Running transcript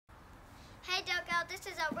Hey Dirt Girl, this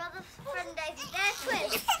is our brother from Daisy. They're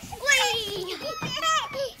twins. Whee!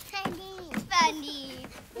 Funny.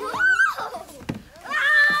 Whoa!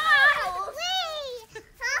 Wow! Whee!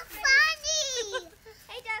 How funny!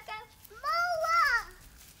 Hey Dirt Girl.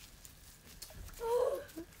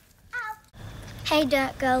 Hey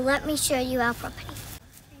Dirt Girl, let me show you our property.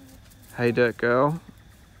 Hey Dirt Girl,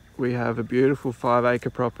 we have a beautiful 5-acre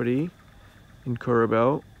property in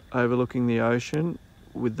Coorabell overlooking the ocean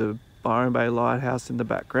with the Byron Bay Lighthouse in the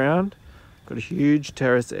background. Got a huge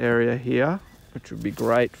terrace area here which would be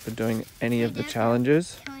great for doing any of the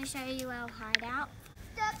challenges. Can we show you our hideout?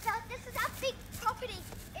 Dirt Girl, this is our big property.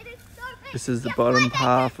 It is so big. This is the bottom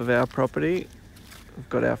half of our property. We've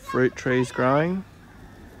got our fruit trees growing.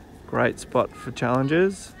 Great spot for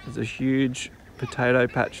challenges. There's a huge potato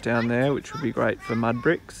patch down there which would be great for mud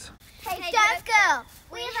bricks. Hey Dirt Girl,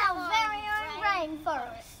 we have our very own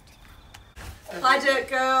rainforest. Hi Dirt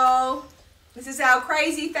Girl. This is our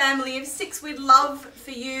crazy family of 6. We'd love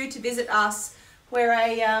for you to visit us. We're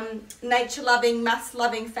a nature-loving,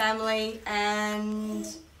 maths-loving family and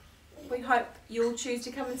we hope you'll choose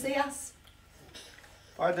to come and see us.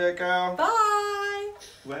 Bye Dirt Girl. Bye.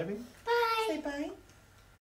 Waving. Bye. Say bye.